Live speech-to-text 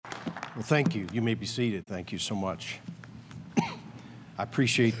Well, thank you. You may be seated. Thank you so much. I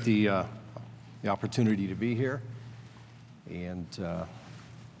appreciate the opportunity to be here. And,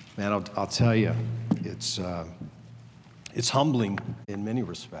 man, I'll tell you, it's humbling in many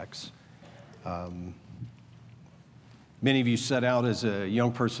respects. Many of you set out as a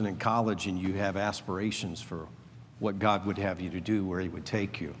young person in college and you have aspirations for what God would have you to do, where He would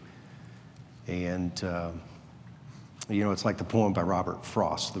take you. And, it's like the poem by Robert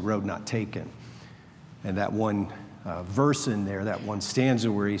Frost, The Road Not Taken. And that one verse in there, that one stanza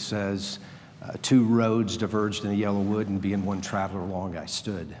where he says, two roads diverged in a yellow wood, and being one traveler along I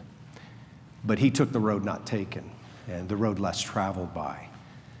stood. But he took the road not taken, and the road less traveled by.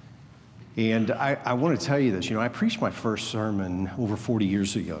 And I want to tell you this, I preached my first sermon over 40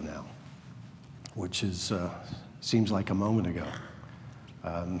 years ago now, which is seems like a moment ago.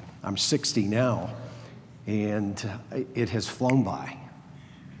 I'm 60 now, and it has flown by.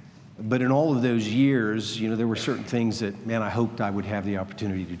 But in all of those years, there were certain things that, man, I hoped I would have the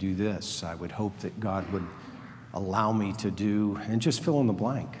opportunity to do this. I would hope that God would allow me to do, and just fill in the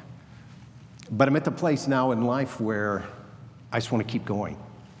blank. But I'm at the place now in life where I just want to keep going.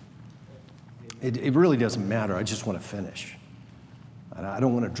 It really doesn't matter. I just want to finish. I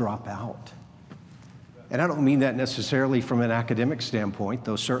don't want to drop out. And I don't mean that necessarily from an academic standpoint,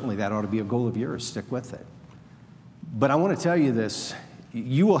 though certainly that ought to be a goal of yours. Stick with it. But I want to tell you this.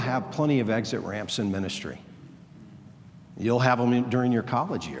 You will have plenty of exit ramps in ministry. You'll have them during your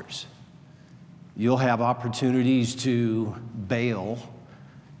college years. You'll have opportunities to bail,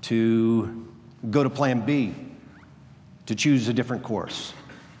 to go to plan B, to choose a different course.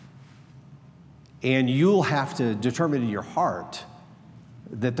 And you'll have to determine in your heart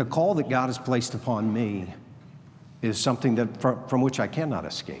that the call that God has placed upon me is something that from which I cannot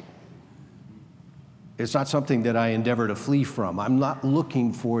escape. It's not something that I endeavor to flee from. I'm not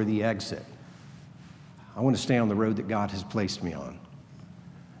looking for the exit. I want to stay on the road that God has placed me on.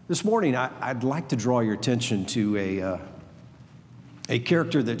 This morning, I'd like to draw your attention to a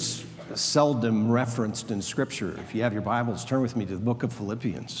character that's seldom referenced in Scripture. If you have your Bibles, turn with me to the book of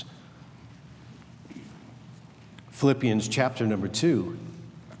Philippians. Philippians chapter number 2.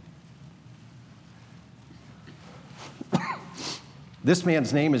 This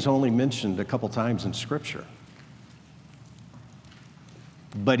man's name is only mentioned a couple times in Scripture.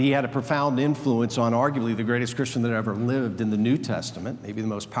 But he had a profound influence on arguably the greatest Christian that ever lived in the New Testament, maybe the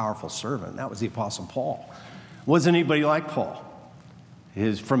most powerful servant. That was the Apostle Paul. Wasn't anybody like Paul?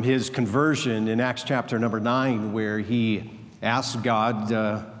 From his conversion in Acts chapter number 9, where he asked God,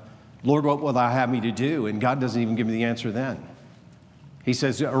 Lord, what will thou have me to do? And God doesn't even give me the answer then. He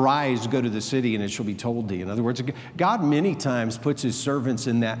says, arise, go to the city, and it shall be told thee. In other words, God many times puts his servants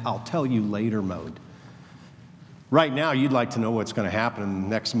in that I'll tell you later mode. Right now, you'd like to know what's going to happen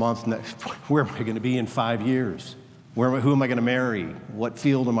next month. Where am I going to be in 5 years? Who am I going to marry? What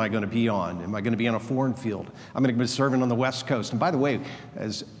field am I going to be on? Am I going to be on a foreign field? I'm going to be serving on the West Coast. And by the way,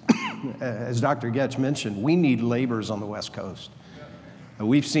 as Dr. Getch mentioned, we need laborers on the West Coast.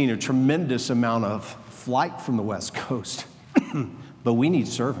 We've seen a tremendous amount of flight from the West Coast. But we need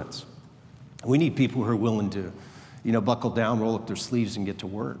servants. We need people who are willing to, buckle down, roll up their sleeves, and get to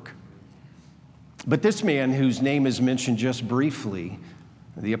work. But this man, whose name is mentioned just briefly,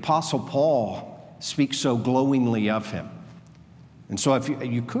 the Apostle Paul speaks so glowingly of him. And so if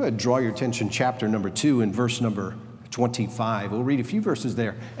you could draw your attention, chapter number 2 and verse number 25. We'll read a few verses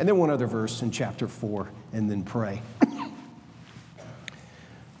there, and then one other verse in chapter 4, and then pray.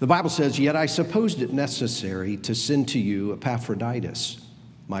 The Bible says, yet I supposed it necessary to send to you Epaphroditus,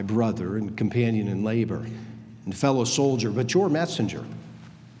 my brother and companion in labor and fellow soldier, but your messenger,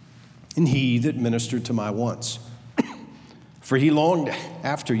 and he that ministered to my wants. For he longed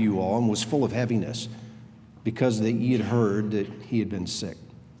after you all and was full of heaviness, because that ye had heard that he had been sick.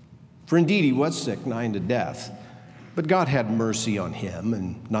 For indeed he was sick, nigh unto death, but God had mercy on him,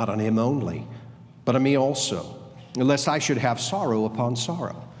 and not on him only, but on me also, lest I should have sorrow upon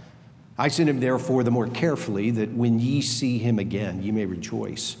sorrow. I sent him therefore the more carefully, that when ye see him again, ye may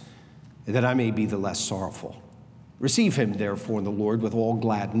rejoice, and that I may be the less sorrowful. Receive him therefore in the Lord with all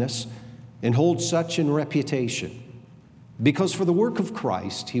gladness, and hold such in reputation. Because for the work of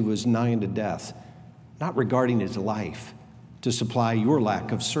Christ he was nigh unto death, not regarding his life, to supply your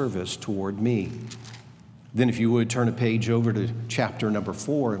lack of service toward me. Then if you would turn a page over to chapter number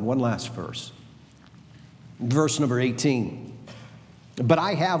 4 and one last verse. Verse number 18. But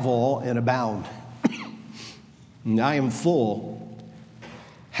I have all and abound. And I am full,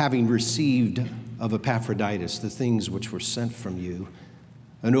 having received of Epaphroditus the things which were sent from you,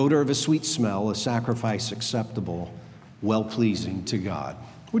 an odor of a sweet smell, a sacrifice acceptable, well-pleasing to God.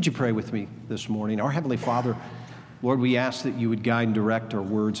 Would you pray with me this morning? Our Heavenly Father, Lord, we ask that you would guide and direct our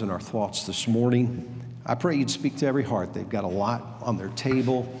words and our thoughts this morning. I pray you'd speak to every heart. They've got a lot on their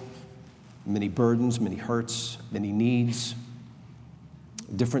table, many burdens, many hurts, many needs,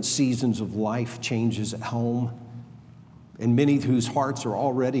 different seasons of life, changes at home, and many whose hearts are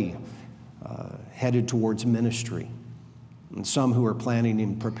already headed towards ministry, and some who are planning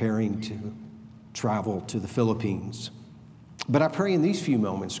and preparing to travel to the Philippines. But I pray in these few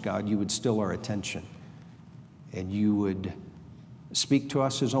moments, God, you would still our attention, and you would speak to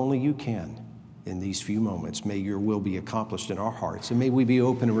us as only you can in these few moments. May your will be accomplished in our hearts, and may we be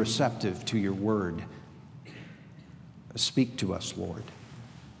open and receptive to your word. Speak to us, Lord.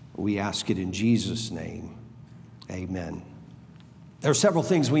 We ask it in Jesus' name. Amen. There are several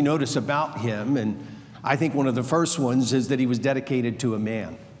things we notice about him, and I think one of the first ones is that he was dedicated to a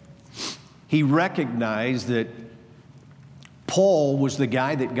man. He recognized that Paul was the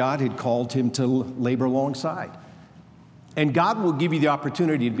guy that God had called him to labor alongside. And God will give you the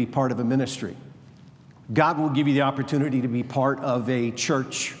opportunity to be part of a ministry. God will give you the opportunity to be part of a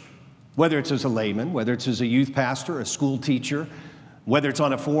church, whether it's as a layman, whether it's as a youth pastor, a school teacher, whether it's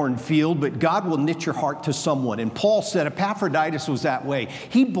on a foreign field, but God will knit your heart to someone. And Paul said Epaphroditus was that way.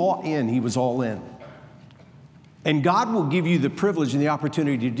 He bought in, he was all in. And God will give you the privilege and the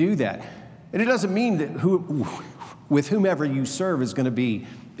opportunity to do that. And it doesn't mean that with whomever you serve is going to be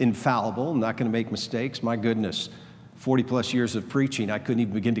infallible, not going to make mistakes. My goodness, 40 plus years of preaching, I couldn't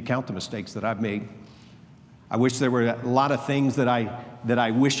even begin to count the mistakes that I've made. I wish there were a lot of things that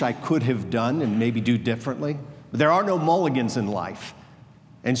I wish I could have done and maybe do differently. But there are no mulligans in life.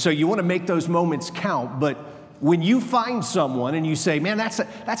 And so you want to make those moments count. But when you find someone and you say, man, that's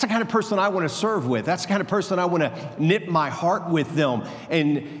the kind of person I want to serve with. That's the kind of person I want to knit my heart with them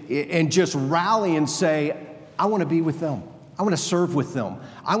and just rally and say, I want to be with them. I want to serve with them.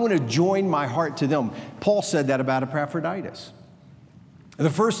 I want to join my heart to them. Paul said that about Epaphroditus. The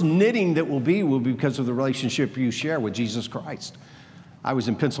first knitting that will be because of the relationship you share with Jesus Christ. I was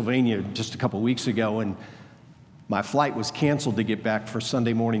in Pennsylvania just a couple of weeks ago, and my flight was canceled to get back for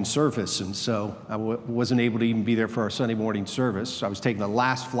Sunday morning service, and so I wasn't able to even be there for our Sunday morning service. I was taking the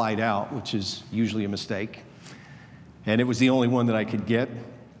last flight out, which is usually a mistake, and it was the only one that I could get.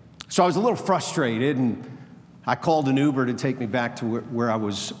 So I was a little frustrated, and I called an Uber to take me back to where I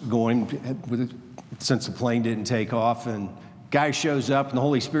was going since the plane didn't take off, and guy shows up, and the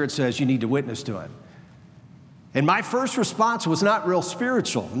Holy Spirit says, you need to witness to him. And my first response was not real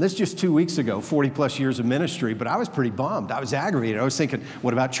spiritual. And this is just 2 weeks ago, 40 plus years of ministry, but I was pretty bummed. I was aggravated. I was thinking,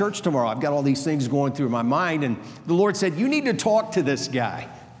 what about church tomorrow? I've got all these things going through my mind. And the Lord said, you need to talk to this guy.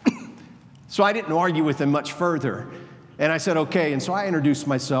 So I didn't argue with him much further. And I said, okay. And so I introduced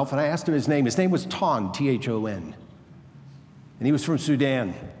myself, and I asked him his name. His name was Ton, T-H-O-N. And he was from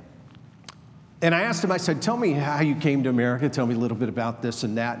Sudan. And I asked him, I said, tell me how you came to America. Tell me a little bit about this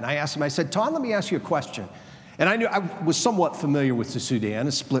and that. And I asked him, I said, Ton, let me ask you a question. And I knew I was somewhat familiar with the Sudan,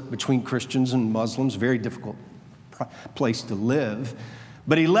 a split between Christians and Muslims, very difficult place to live.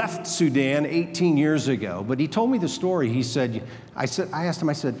 But he left Sudan 18 years ago. But he told me the story. He said, I asked him,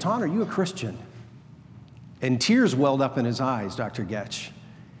 I said, Ton, are you a Christian? And tears welled up in his eyes, Dr. Getch.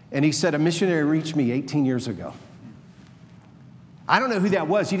 And he said, a missionary reached me 18 years ago. I don't know who that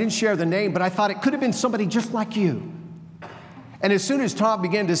was. He didn't share the name, but I thought it could have been somebody just like you. And as soon as Tom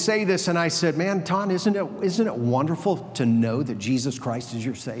began to say this, and I said, man, Tom, isn't it wonderful to know that Jesus Christ is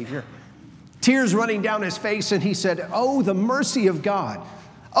your Savior? Tears running down his face, and he said, oh, the mercy of God.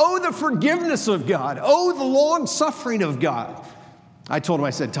 Oh, the forgiveness of God. Oh, the long suffering of God. I told him,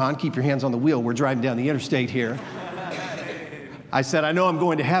 I said, Tom, keep your hands on the wheel. We're driving down the interstate here. I said, I know I'm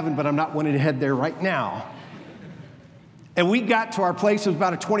going to heaven, but I'm not wanting to head there right now. And we got to our place. It was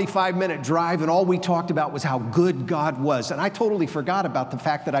about a 25-minute drive, and all we talked about was how good God was. And I totally forgot about the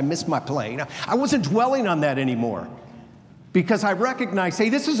fact that I missed my plane. I wasn't dwelling on that anymore because I recognized, hey,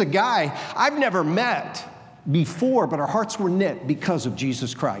 this is a guy I've never met before, but our hearts were knit because of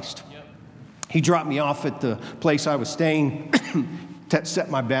Jesus Christ. Yep. He dropped me off at the place I was staying, set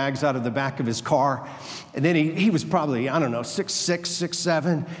my bags out of the back of his car. And then he was probably, 6'6",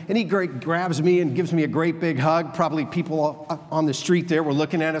 6'7", and he grabs me and gives me a great big hug. Probably people on the street there were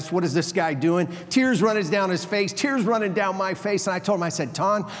looking at us. What is this guy doing? Tears running down his face, tears running down my face. And I told him, I said,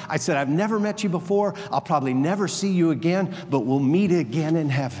 Ton, I've never met you before. I'll probably never see you again, but we'll meet again in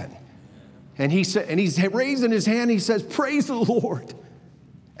heaven. And he said, and he's raising his hand. He says, praise the Lord.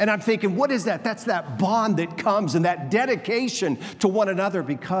 And I'm thinking, what is that? That's that bond that comes and that dedication to one another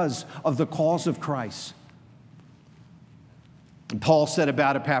because of the cause of Christ. And Paul said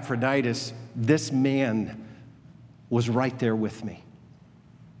about Epaphroditus, this man was right there with me.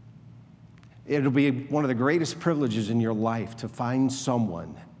 It'll be one of the greatest privileges in your life to find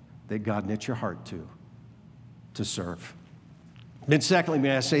someone that God knit your heart to serve. Then secondly,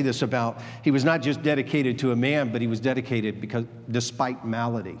 may I say this about, he was not just dedicated to a man, but he was dedicated because despite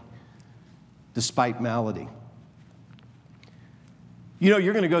malady. Despite malady. You know,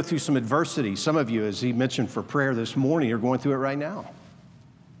 you're going to go through some adversity. Some of you, as he mentioned for prayer this morning, are going through it right now.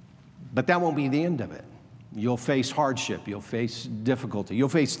 But that won't be the end of it. You'll face hardship. You'll face difficulty. You'll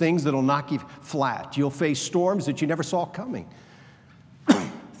face things that'll knock you flat. You'll face storms that you never saw coming.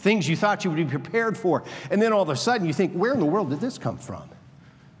 Things you thought you would be prepared for. And then all of a sudden you think, where in the world did this come from?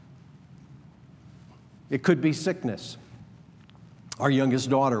 It could be sickness. Our youngest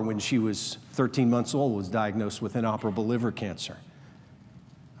daughter, when she was 13 months old, was diagnosed with inoperable liver cancer.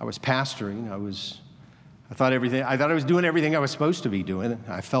 I was pastoring. I thought I was doing everything I was supposed to be doing.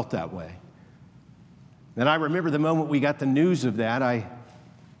 I felt that way. And I remember the moment we got the news of that,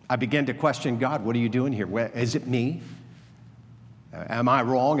 I began to question God, what are you doing here? Is it me? Am I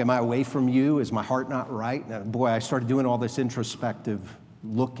wrong? Am I away from you? Is my heart not right? And boy, I started doing all this introspective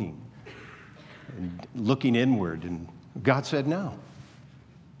looking and looking inward. And God said no.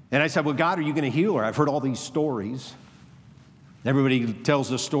 And I said, well, God, are you going to heal her? I've heard all these stories. Everybody tells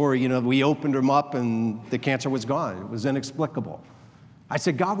the story, you know, we opened them up and the cancer was gone. It was inexplicable. I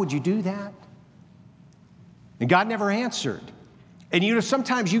said, God, would you do that? And God never answered. And you know,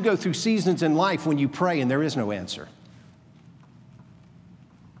 sometimes you go through seasons in life when you pray and there is no answer.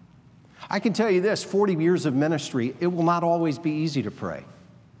 I can tell you this, 40 years of ministry, it will not always be easy to pray.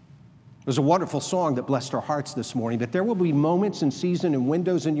 There's a wonderful song that blessed our hearts this morning, but there will be moments and seasons and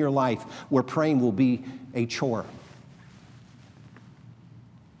windows in your life where praying will be a chore.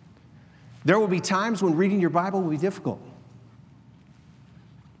 There will be times when reading your Bible will be difficult.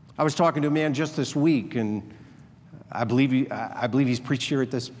 I was talking to a man just this week, and I believe he's preached here in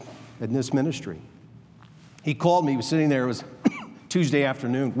this ministry. He called me, he was sitting there, it was Wednesday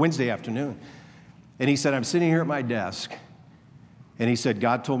afternoon, and he said, I'm sitting here at my desk, and he said,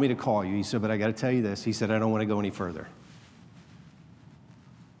 God told me to call you. He said, but I got to tell you this. He said, I don't want to go any further.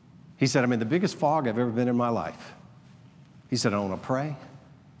 He said, I'm in the biggest fog I've ever been in my life. He said, I don't want to pray.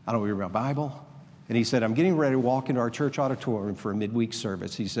 I don't read my Bible. And he said, I'm getting ready to walk into our church auditorium for a midweek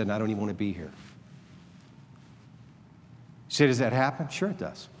service. He said, and I don't even want to be here. He said, does that happen? Sure it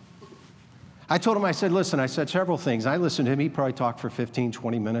does. I told him, I said, listen, I said several things. I listened to him. He probably talked for 15,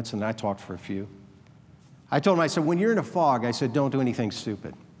 20 minutes, and I talked for a few. I told him, I said, when you're in a fog, I said, don't do anything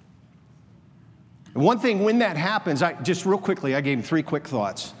stupid. And one thing, when that happens, just real quickly, I gave him 3 quick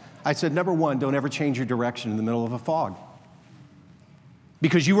thoughts. I said, number 1, don't ever change your direction in the middle of a fog.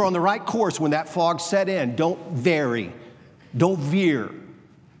 Because you were on the right course when that fog set in. Don't vary. Don't veer.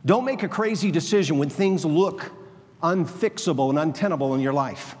 Don't make a crazy decision when things look unfixable and untenable in your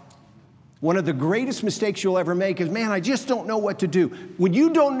life. One of the greatest mistakes you'll ever make is, man, I just don't know what to do. When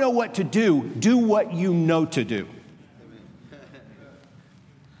you don't know what to do what you know to do.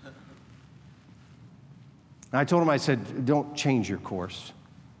 I told him, I said, don't change your course.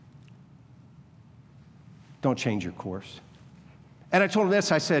 Don't change your course. And I told him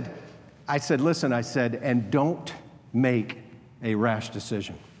this, I said, listen, I said, and don't make a rash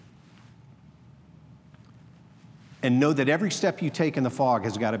decision. And know that every step you take in the fog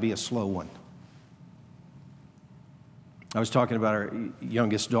has got to be a slow one. I was talking about our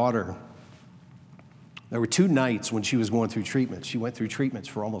youngest daughter. There were 2 nights when she was going through treatments. She went through treatments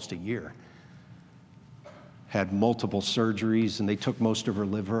for almost a year. Had multiple surgeries, and they took most of her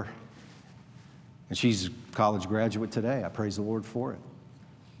liver. And she's a college graduate today. I praise the Lord for it.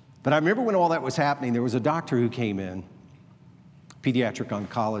 But I remember when all that was happening, there was a doctor who came in, pediatric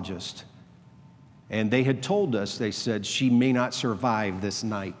oncologist, and they had told us, they said, she may not survive this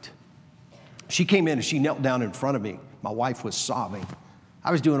night. She came in and she knelt down in front of me. My wife was sobbing.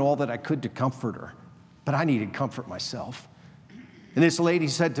 I was doing all that I could to comfort her, but I needed comfort myself. And this lady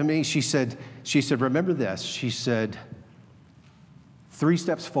said to me, she said, remember this. She said, 3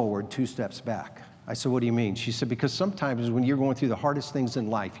 steps forward, 2 steps back. I said, what do you mean? She said, because sometimes when you're going through the hardest things in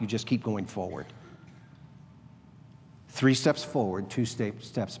life, you just keep going forward. 3 steps forward, 2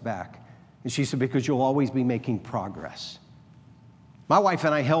 steps back. And she said, because you'll always be making progress. My wife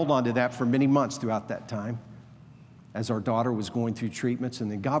and I held on to that for many months throughout that time as our daughter was going through treatments. And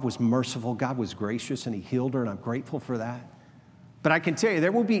then God was merciful, God was gracious, and he healed her, and I'm grateful for that. But I can tell you,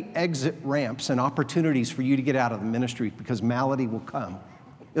 there will be exit ramps and opportunities for you to get out of the ministry because malady will come.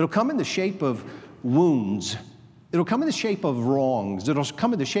 It'll come in the shape of wounds. It'll come in the shape of wrongs. It'll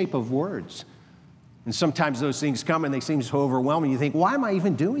come in the shape of words. And sometimes those things come and they seem so overwhelming. You think, why am I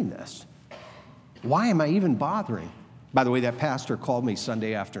even doing this? Why am I even bothering? By the way, that pastor called me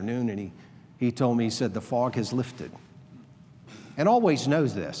Sunday afternoon, and He told me, he said, the fog has lifted. And always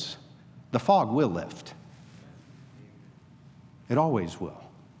knows this, the fog will lift. It always will.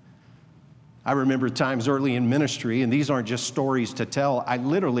 I remember times early in ministry, and these aren't just stories to tell. I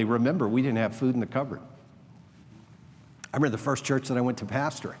literally remember we didn't have food in the cupboard. I remember the first church that I went to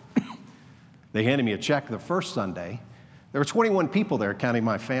pastor. They handed me a check the first Sunday. There were 21 people there, counting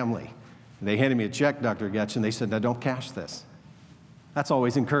my family. They handed me a check, Dr. Getch, and they said, now don't cash this. That's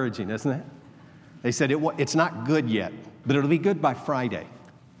always encouraging, isn't it? They said, it's not good yet, but it'll be good by Friday.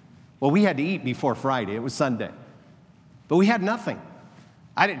 Well, we had to eat before Friday. It was Sunday. But we had nothing.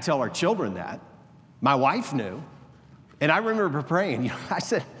 I didn't tell our children that. My wife knew. And I remember praying. I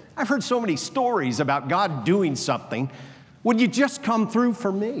said, I've heard so many stories about God doing something. Would you just come through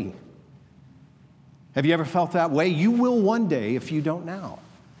for me? Have you ever felt that way? You will one day if you don't now.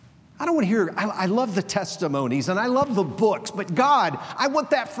 I don't want to hear, I love the testimonies and I love the books, but God, I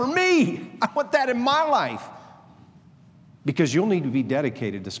want that for me. I want that in my life. Because you'll need to be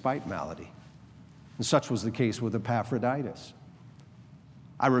dedicated despite malady. And such was the case with Epaphroditus.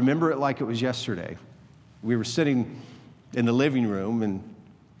 I remember it like it was yesterday. We were sitting in the living room and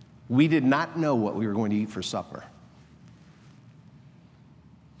we did not know what we were going to eat for supper.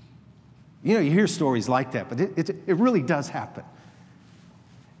 You know, you hear stories like that, but it really does happen.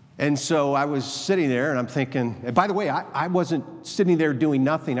 And so I was sitting there and I'm thinking, and by the way, I wasn't sitting there doing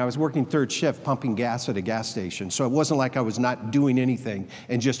nothing. I was working third shift pumping gas at a gas station. So it wasn't like I was not doing anything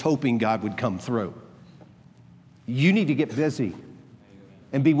and just hoping God would come through. You need to get busy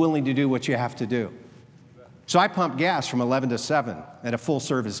and be willing to do what you have to do. So I pumped gas from 11 to 7 at a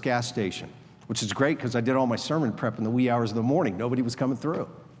full-service gas station, which is great because I did all my sermon prep in the wee hours of the morning. Nobody was coming through.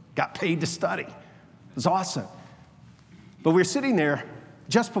 Got paid to study. It was awesome. But we were sitting there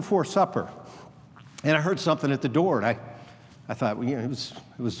just before supper, and I heard something at the door, and I thought, well, you know,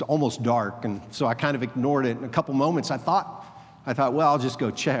 it was almost dark, and so I kind of ignored it. In a couple moments, I thought, well, I'll just go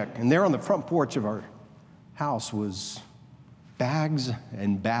check. And there on the front porch of our house was bags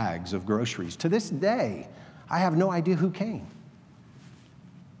and bags of groceries. To this day, I have no idea who came.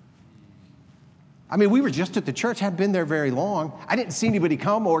 I mean, we were just at the church, hadn't been there very long. I didn't see anybody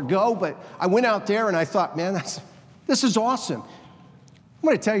come or go, but I went out there and I thought, man, this is awesome. I'm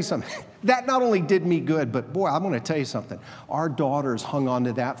going to tell you something. That not only did me good, but boy, I'm going to tell you something. Our daughters hung on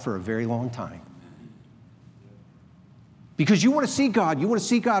to that for a very long time. Because you want to see God. You want to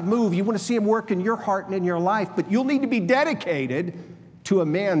see God move. You want to see Him work in your heart and in your life. But you'll need to be dedicated to a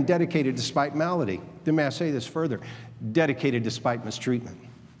man dedicated despite malady. Then may I say this further? Dedicated despite mistreatment.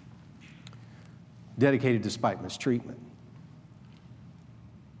 Dedicated despite mistreatment.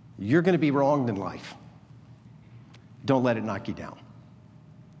 You're going to be wronged in life. Don't let it knock you down.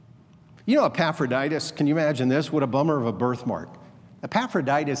 You know, Epaphroditus, can you imagine this? What a bummer of a birthmark.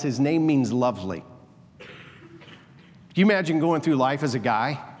 Epaphroditus, his name means lovely. Can you imagine going through life as a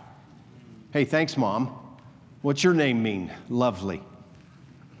guy? Hey, thanks, Mom. What's your name mean? Lovely.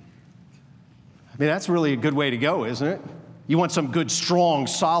 I mean, that's really a good way to go, isn't it? You want some good, strong,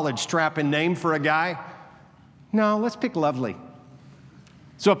 solid, strapping name for a guy? No, let's pick lovely.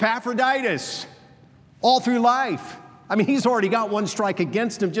 So Epaphroditus, all through life, I mean, he's already got one strike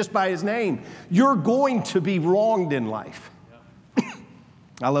against him just by his name. You're going to be wronged in life.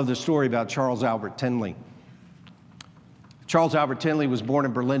 I love the story about Charles Albert Tindley. Charles Albert Tindley was born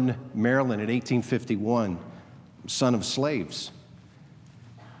in Berlin, Maryland in 1851, son of slaves.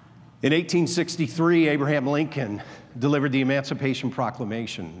 In 1863, Abraham Lincoln delivered the Emancipation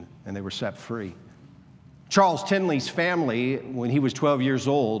Proclamation, and they were set free. Charles Tindley's family, when he was 12 years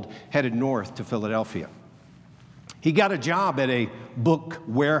old, headed north to Philadelphia. He got a job at a book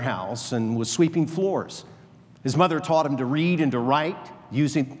warehouse and was sweeping floors. His mother taught him to read and to write,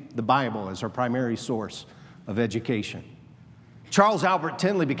 using the Bible as her primary source of education. Charles Albert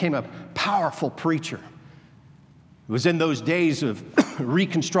Tindley became a powerful preacher. It was in those days of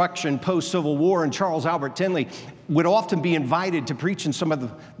Reconstruction, post-Civil War, and Charles Albert Tindley would often be invited to preach in some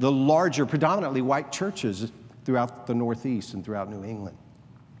of the larger, predominantly white churches throughout the Northeast and throughout New England.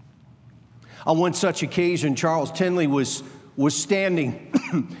 On one such occasion, Charles Tindley was standing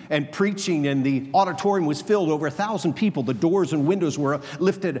and preaching, and the auditorium was filled, over 1,000 people. The doors and windows were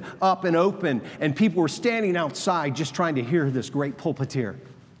lifted up and open, and people were standing outside just trying to hear this great pulpiteer.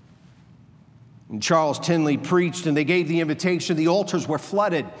 And Charles Tindley preached, and they gave the invitation. The altars were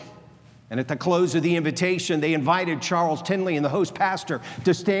flooded. And at the close of the invitation, they invited Charles Tindley and the host pastor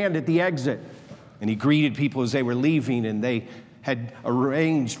to stand at the exit. And he greeted people as they were leaving, and they had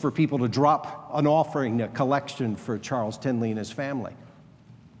arranged for people to drop an offering, a collection for Charles Tindley and his family.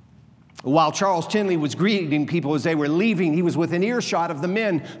 While Charles Tindley was greeting people as they were leaving, he was within earshot of the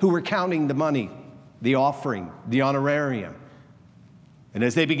men who were counting the money, the offering, the honorarium. And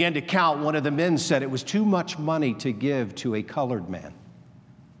as they began to count, one of the men said it was too much money to give to a colored man.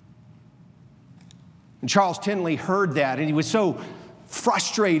 And Charles Tindley heard that, and he was so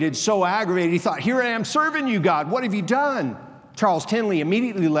frustrated, so aggravated. He thought, here I am serving you, God. What have you done? Charles Tindley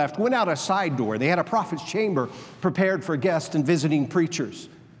immediately left, went out a side door. They had a prophet's chamber prepared for guests and visiting preachers.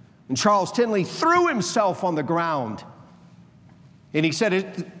 And Charles Tindley threw himself on the ground. And he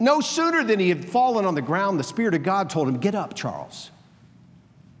said, no sooner than he had fallen on the ground, the Spirit of God told him, get up, Charles.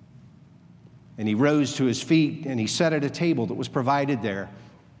 And he rose to his feet, and he sat at a table that was provided there.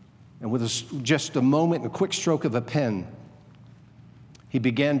 And with just a moment and a quick stroke of a pen, he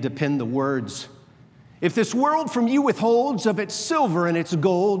began to pen the words, if this world from you withholds of its silver and its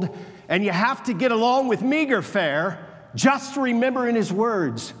gold, and you have to get along with meager fare, just remember in his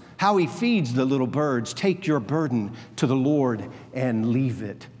words how he feeds the little birds. Take your burden to the Lord and leave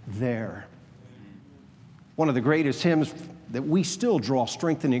it there. One of the greatest hymns that we still draw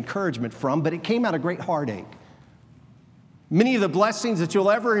strength and encouragement from, but it came out of great heartache. Many of the blessings that you'll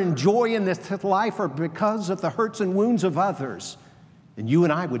ever enjoy in this life are because of the hurts and wounds of others, and you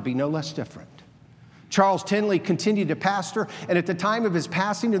and I would be no less different. Charles Tindley continued to pastor, and at the time of his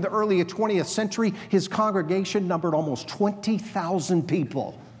passing in the early 20th century, his congregation numbered almost 20,000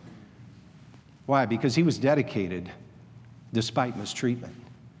 people. Why? Because he was dedicated despite mistreatment.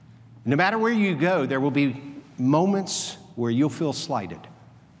 No matter where you go, there will be moments where you'll feel slighted.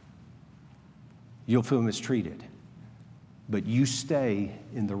 You'll feel mistreated. But you stay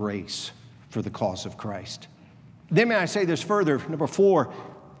in the race for the cause of Christ. Then may I say this further, number 4,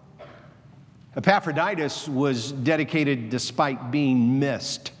 Epaphroditus was dedicated despite being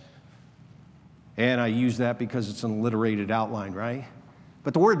missed. And I use that because it's an alliterated outline, right?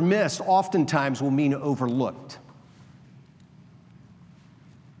 But the word missed oftentimes will mean overlooked.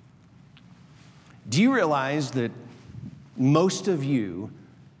 Do you realize that most of you,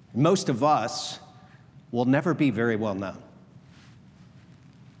 most of us, will never be very well known?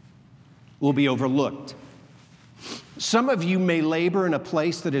 Will be overlooked. Some of you may labor in a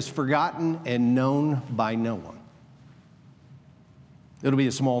place that is forgotten and known by no one. It'll be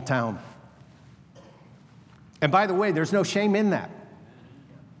a small town. And by the way, there's no shame in that.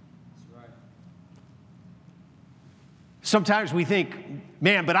 Sometimes we think,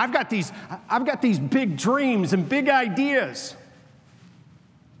 man, but I've got these big dreams and big ideas.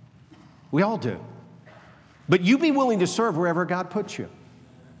 We all do. But you be willing to serve wherever God puts you.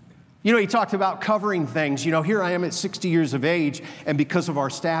 You know, he talked about covering things. You know, here I am at 60 years of age, and because of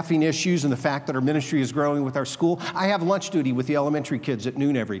our staffing issues and the fact that our ministry is growing with our school, I have lunch duty with the elementary kids at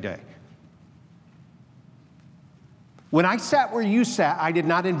noon every day. When I sat where you sat, I did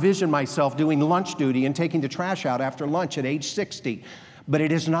not envision myself doing lunch duty and taking the trash out after lunch at age 60. But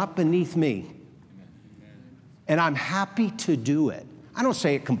it is not beneath me. And I'm happy to do it. I don't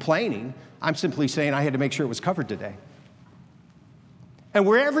say it complaining. I'm simply saying I had to make sure it was covered today. And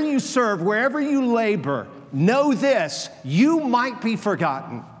wherever you serve, wherever you labor, know this, you might be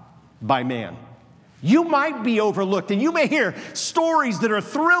forgotten by man. You might be overlooked, and you may hear stories that are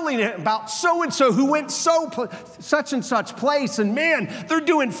thrilling about so-and-so who went such and such place, and man, they're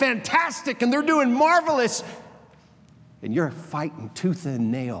doing fantastic, and they're doing marvelous. And you're fighting tooth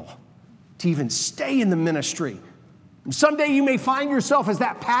and nail to even stay in the ministry. And someday you may find yourself as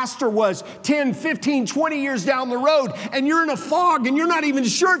that pastor was 10, 15, 20 years down the road, and you're in a fog, and you're not even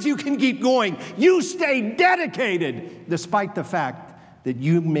sure if you can keep going. You stay dedicated, despite the fact that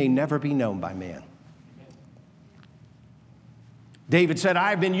you may never be known by man. David said,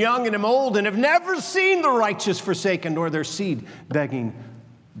 I have been young and am old and have never seen the righteous forsaken nor their seed begging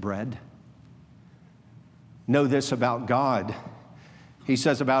bread. Know this about God. He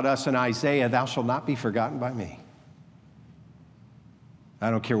says about us in Isaiah, thou shalt not be forgotten by me.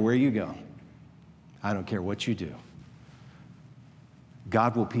 I don't care where you go. I don't care what you do.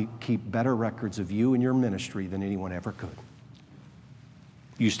 God will keep better records of you and your ministry than anyone ever could.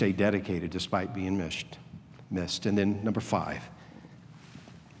 You stay dedicated despite being missed. And then number 5.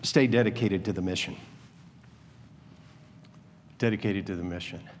 Stay dedicated to the mission. Dedicated to the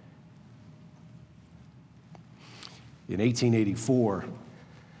mission. In 1884,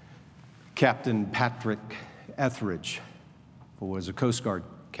 Captain Patrick Etheridge, who was a Coast Guard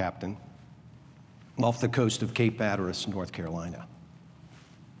captain, off the coast of Cape Hatteras, North Carolina.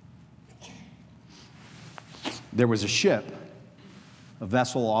 There was a ship, a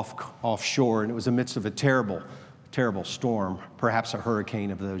vessel offshore, and it was in the midst of a terrible storm, perhaps a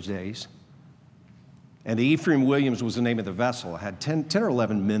hurricane of those days. And the Ephraim Williams was the name of the vessel. It had 10 or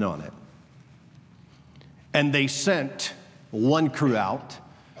 11 men on it. And they sent one crew out,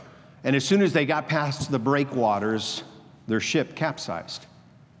 and as soon as they got past the breakwaters, their ship capsized.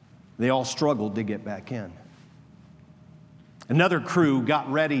 They all struggled to get back in. Another crew got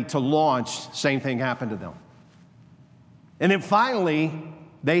ready to launch, same thing happened to them. And then finally,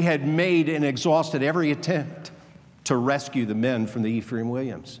 they had made and exhausted every attempt to rescue the men from the Ephraim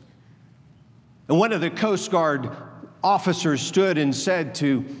Williams. And one of the Coast Guard officers stood and said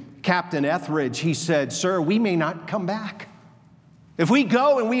to Captain Etheridge, he said, "Sir, we may not come back. If we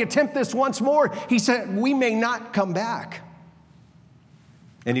go and we attempt this once more," he said, "we may not come back."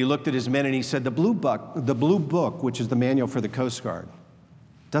 And he looked at his men and he said, the Blue Book, which is the manual for the Coast Guard,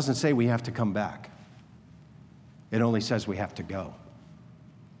 doesn't say we have to come back. It only says we have to go.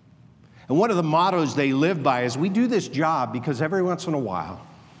 And one of the mottos they live by is, we do this job because every once in a while,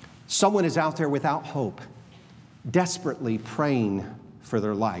 someone is out there without hope, desperately praying for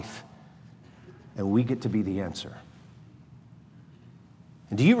their life, and we get to be the answer.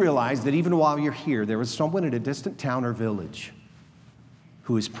 And do you realize that even while you're here, there is someone in a distant town or village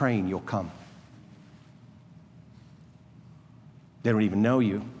who is praying you'll come? They don't even know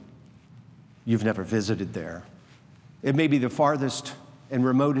you. You've never visited there. It may be the farthest and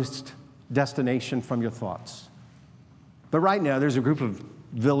remotest destination from your thoughts. But right now, there's a group of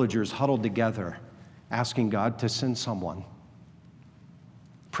villagers huddled together, asking God to send someone,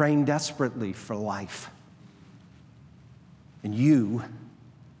 praying desperately for life. And you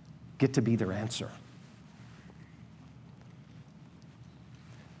get to be their answer.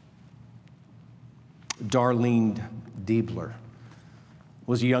 Darlene Diebler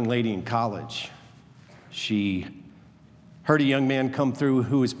was a young lady in college. She heard a young man come through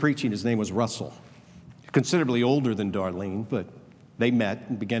who was preaching. His name was Russell. Considerably older than Darlene, but they met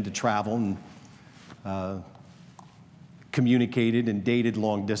and began to travel and communicated and dated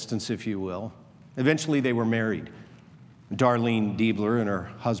long distance, if you will. Eventually, they were married. Darlene Diebler and her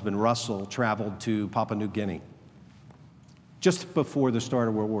husband Russell traveled to Papua New Guinea just before the start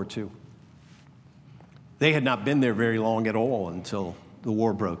of World War II. They had not been there very long at all until the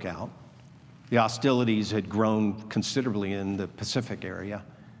war broke out. The hostilities had grown considerably in the Pacific area,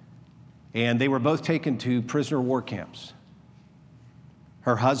 and they were both taken to prisoner of war camps.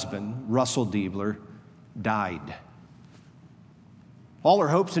 Her husband, Russell Diebler, died. All her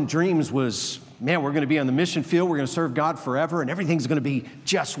hopes and dreams was, man, we're going to be on the mission field, we're going to serve God forever, and everything's going to be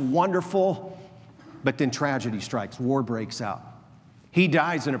just wonderful. But then tragedy strikes, war breaks out. He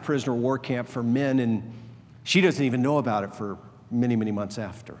dies in a prisoner of war camp for men, and she doesn't even know about it for many, many months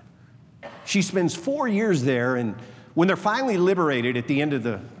after. She spends 4 years there, and when they're finally liberated at the end of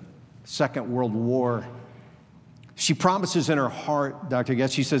the Second World War, she promises in her heart, Dr.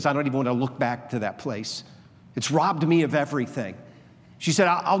 Guest, she says, I don't even want to look back to that place. It's robbed me of everything. She said,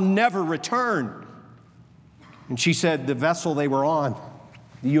 I'll never return. And she said the vessel they were on,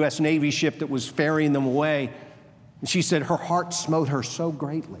 the U.S. Navy ship that was ferrying them away, and she said her heart smote her so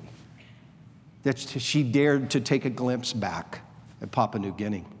greatly that she dared to take a glimpse back at Papua New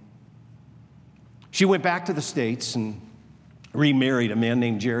Guinea. She went back to the States and remarried a man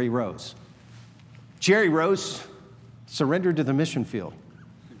named Jerry Rose. Jerry Rose surrendered to the mission field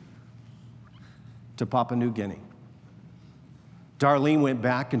to Papua New Guinea. Darlene went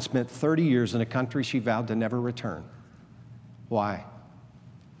back and spent 30 years in a country she vowed to never return. Why?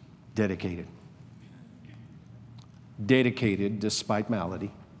 Dedicated. Dedicated despite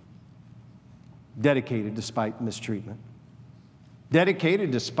malady. Dedicated despite mistreatment. Dedicated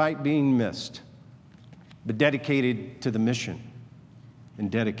despite being missed. But dedicated to the mission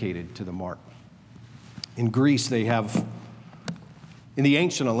and dedicated to the mark. In Greece, they have, in the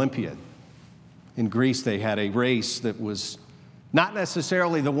ancient Olympiad, in Greece, they had a race that was not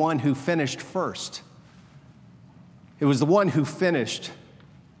necessarily the one who finished first. It was the one who finished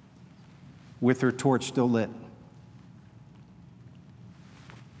with her torch still lit.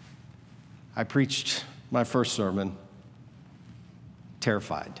 I preached my first sermon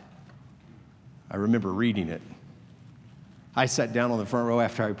terrified. I remember reading it. I sat down on the front row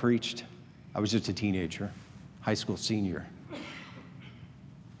after I preached. I was just a teenager, high school senior.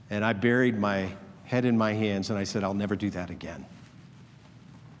 And I buried my head in my hands and I said, I'll never do that again.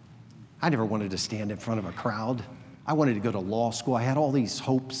 I never wanted to stand in front of a crowd. I wanted to go to law school. I had all these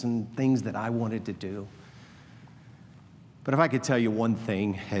hopes and things that I wanted to do. But if I could tell you one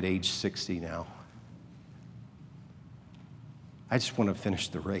thing at age 60 now, I just want to finish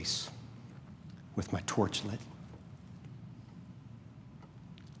the race with my torch lit.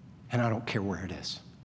 And I don't care where it is.